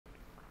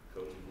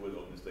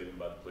statement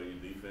about the play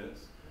of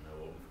defense, and I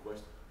will open for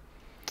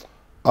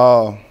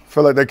questions.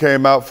 Felt like they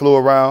came out, flew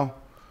around,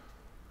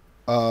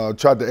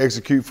 tried to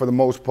execute for the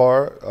most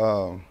part.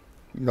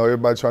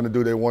 Everybody trying to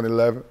do their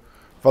 111.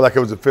 Felt like it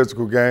was a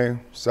physical game.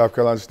 South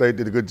Carolina State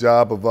did a good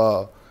job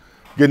of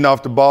getting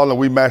off the ball, and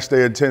we matched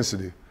their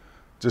intensity.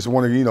 Just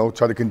want to,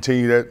 try to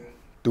continue that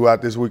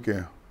throughout this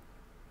weekend.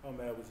 How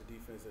mad was the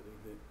defense that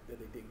they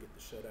didn't get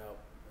the shutout,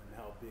 and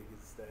how big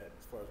is that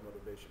as far as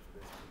motivation for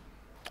this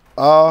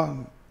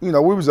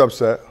team? We was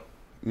upset,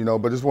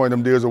 but it's one of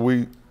them deals where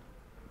we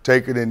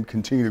take it and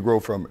continue to grow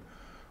from it,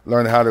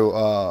 learn how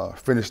to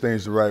finish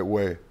things the right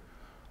way.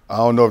 I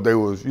don't know if they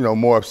was,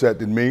 more upset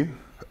than me,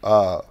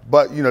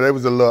 but they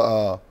was a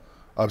little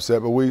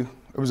upset. But it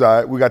was all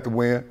right. We got the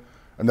win,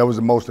 and that was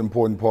the most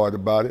important part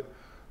about it.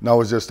 Now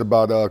it's just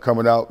about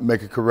coming out,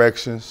 making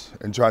corrections,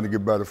 and trying to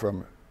get better from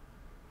it.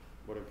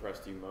 What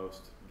impressed you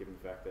most, given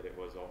the fact that it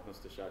was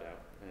almost a shutout,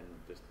 and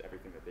just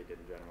everything that they did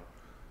in general?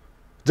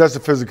 Just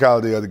the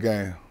physicality of the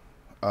game.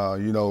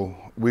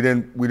 We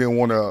didn't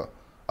want to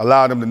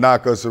allow them to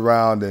knock us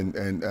around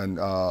and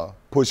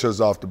push us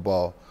off the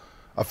ball.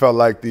 I felt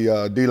like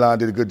the D-line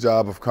did a good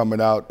job of coming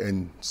out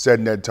and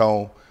setting that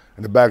tone,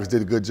 and the backers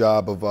did a good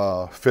job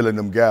of filling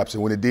them gaps.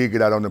 And when it did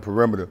get out on the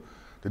perimeter,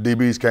 the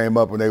DBs came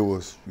up and they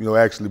was,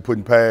 actually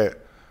putting pad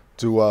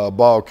to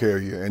ball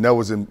carrier, and that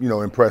was,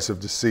 impressive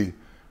to see.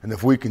 And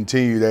if we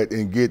continue that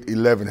and get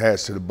 11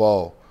 hats to the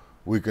ball,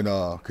 we can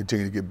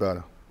continue to get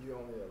better. You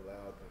only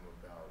allowed them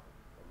about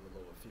a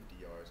little over 50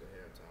 yards at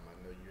halftime. I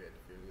know you had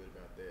to feel good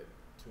about that.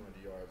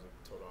 200 yards of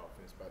total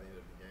offense by the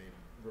end of the game,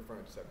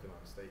 referring to South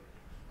Carolina State.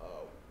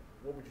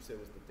 What would you say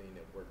was the thing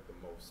that worked the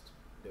most,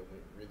 that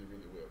went really,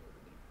 really well for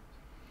the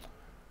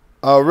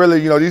defense?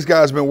 Really, these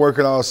guys been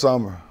working all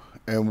summer.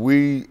 And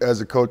we, as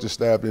a coaching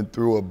staff, been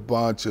through a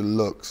bunch of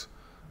looks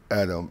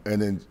at them.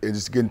 And then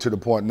it's getting to the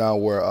point now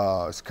where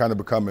it's kind of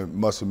becoming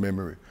muscle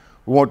memory.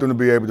 We want them to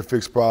be able to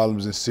fix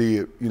problems and see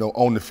it,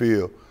 on the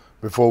field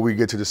before we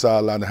get to the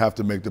sideline and have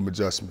to make them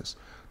adjustments.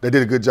 They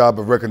did a good job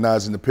of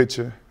recognizing the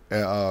picture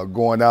and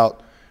going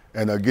out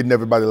and getting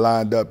everybody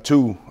lined up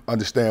to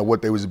understand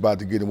what they was about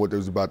to get and what they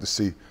was about to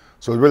see.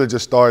 So it really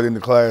just started in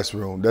the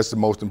classroom. That's the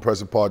most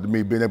impressive part to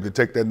me, being able to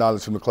take that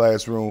knowledge from the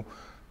classroom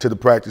to the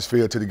practice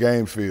field, to the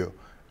game field,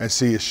 and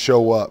see it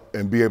show up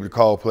and be able to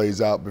call plays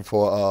out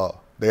before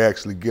they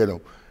actually get them.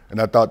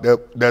 And I thought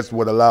that's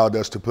what allowed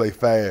us to play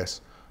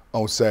fast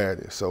on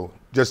Saturday. So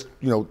just,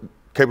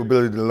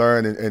 capability to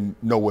learn and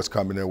know what's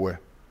coming their way.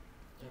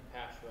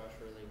 Pass rush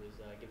really was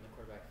giving the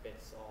quarterback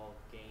fits all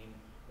game.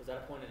 Was that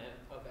a point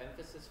of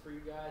emphasis for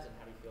you guys, and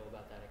how do you feel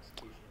about that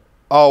execution?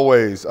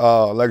 Always.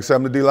 Like I said,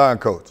 I'm the D-line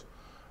coach.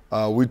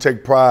 We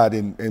take pride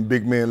in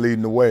big men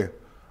leading the way.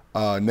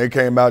 And they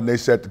came out and they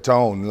set the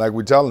tone. And like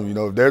we tell them,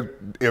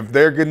 if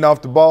they're getting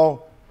off the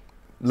ball,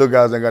 little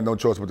guys ain't got no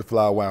choice but to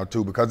fly around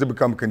too, because it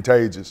becomes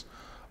contagious.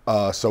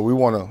 So we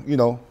want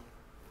to,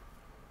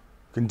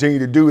 continue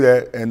to do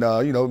that and,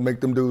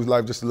 make them dudes'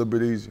 life just a little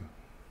bit easier.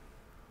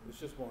 It's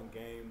just one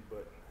game,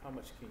 but how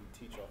much can you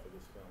teach off of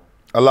this film?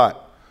 A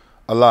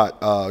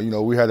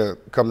lot. We had a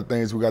couple of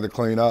things we got to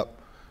clean up.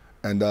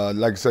 And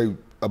like I say,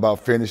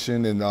 about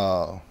finishing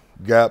and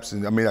gaps,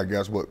 and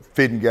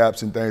fitting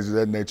gaps and things of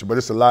that nature. But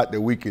it's a lot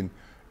that we can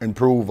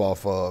improve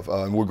off of,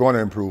 and we're going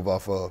to improve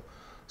off of.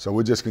 So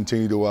we'll just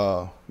continue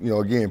to,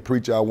 again,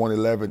 preach our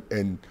 111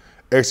 and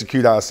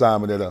execute our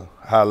assignment at a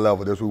high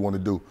level. That's what we want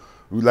to do.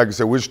 Like I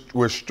said,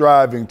 we're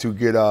striving to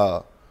get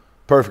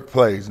perfect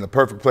plays, and the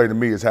perfect play to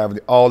me is having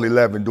all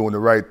 11 doing the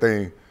right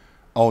thing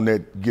on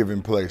that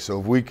given play. So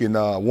if we can,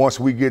 once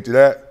we get to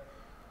that,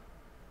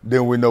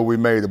 then we know we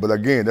made it. But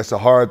again, that's a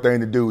hard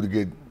thing to do, to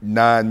get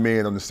 9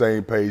 men on the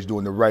same page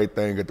doing the right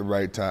thing at the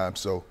right time.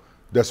 So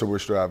that's what we're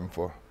striving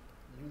for.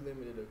 You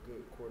limited a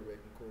good quarterback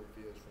in Corey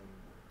Fields from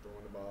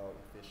throwing the ball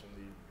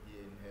efficiently. He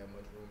didn't have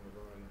much room to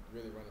run,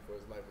 really running for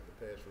his life with the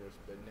pass rush.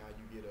 But now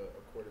you get a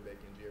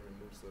quarterback in Jeremy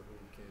Musa who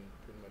can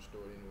pretty much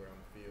throw it anywhere on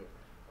the field.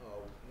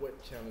 What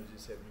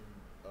challenges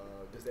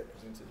does that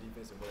present to the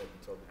defense, and what have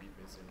you told the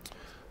defense?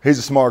 He's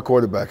a smart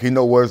quarterback. He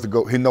knows where to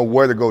go. He knows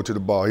where to go to the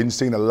ball. He's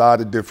seen a lot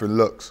of different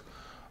looks.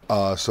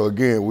 So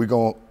again, we're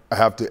gonna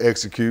have to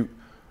execute,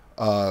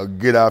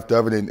 get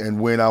after it, and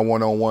win our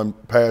one-on-one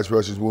pass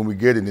rushes when we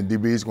get it. And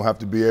DB's gonna have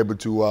to be able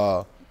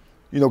to,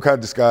 kind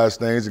of disguise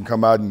things and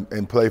come out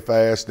and play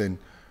fast and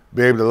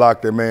be able to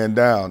lock their man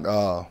down.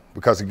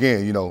 Because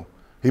again,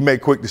 he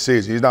made quick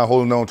decisions. He's not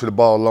holding on to the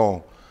ball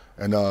long.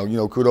 And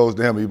kudos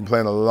to him. He's been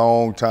playing a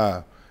long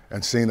time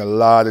and seen a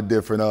lot of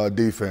different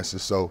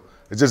defenses. So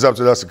it's just up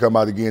to us to come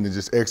out again and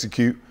just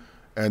execute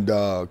and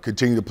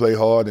continue to play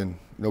hard and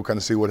kind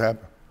of see what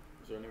happens.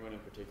 Is there anyone in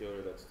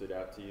particular that stood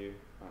out to you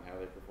on how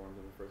they performed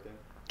in the first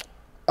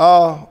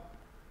game?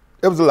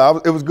 It was a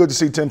lot. It was good to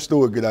see Tim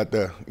Stewart get out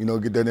there,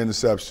 get that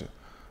interception.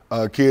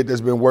 Kid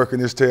that's been working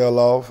his tail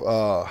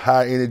off,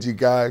 high energy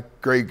guy,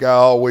 great guy,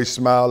 always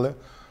smiling.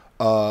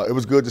 It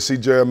was good to see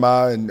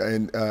Jeremiah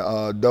and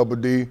Double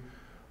D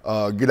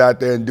get out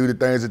there and do the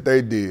things that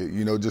they did,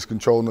 just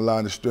controlling the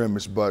line of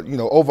scrimmage. But,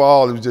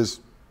 overall, it was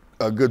just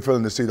a good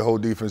feeling to see the whole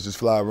defense just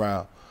fly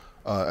around.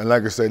 And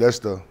like I say, that's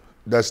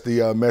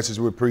the message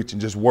we're preaching.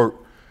 Just work,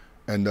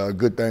 and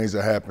good things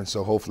that happen.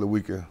 So hopefully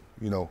we can,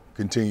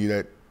 continue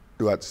that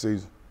throughout the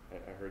season.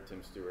 I heard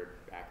Tim Stewart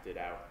acted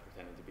out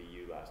pretending to be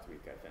you last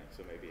week, I think,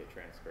 so maybe a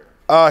transfer.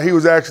 He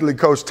was actually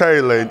Coach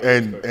Taylor,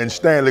 and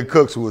Stanley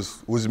Cooks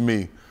was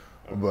me.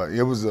 Okay. But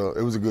it was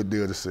a good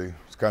deal to see.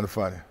 It's kind of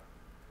funny.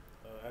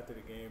 After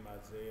the game,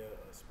 Isaiah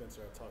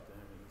Spencer, I talked to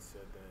him, and he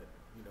said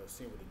that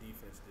seeing what the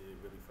defense did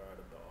really fired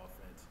up the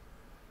offense.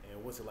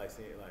 And what's it like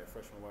seeing like a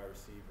freshman wide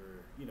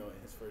receiver,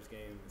 in his first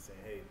game, and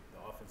saying, "Hey,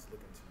 the offense is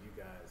looking to you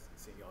guys, and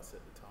seeing y'all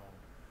set the tone."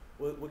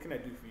 What can I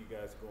do for you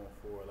guys going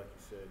forward? Like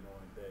you said,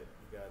 knowing that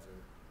you guys are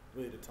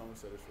really the tone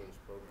setters for this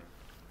program.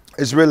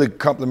 It's really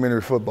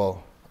complementary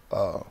football.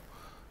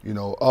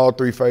 All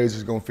three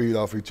phases going to feed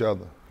off each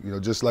other.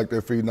 Just like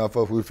they're feeding off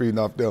us, we're feeding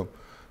off them.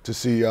 To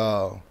see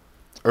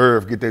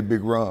Irv get that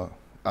big run.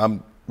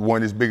 I'm one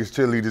of his biggest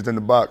cheerleaders in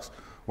the box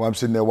while I'm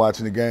sitting there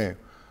watching the game.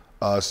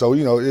 So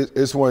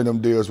it's one of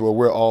them deals where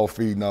we're all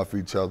feeding off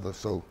each other.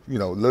 So,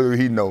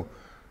 literally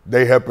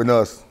they helping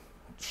us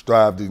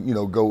strive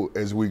to, go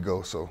as we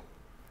go. So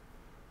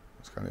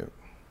that's kind of it.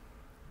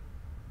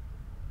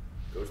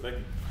 Coach, thank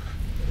you.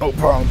 No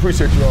problem.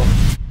 Appreciate you all.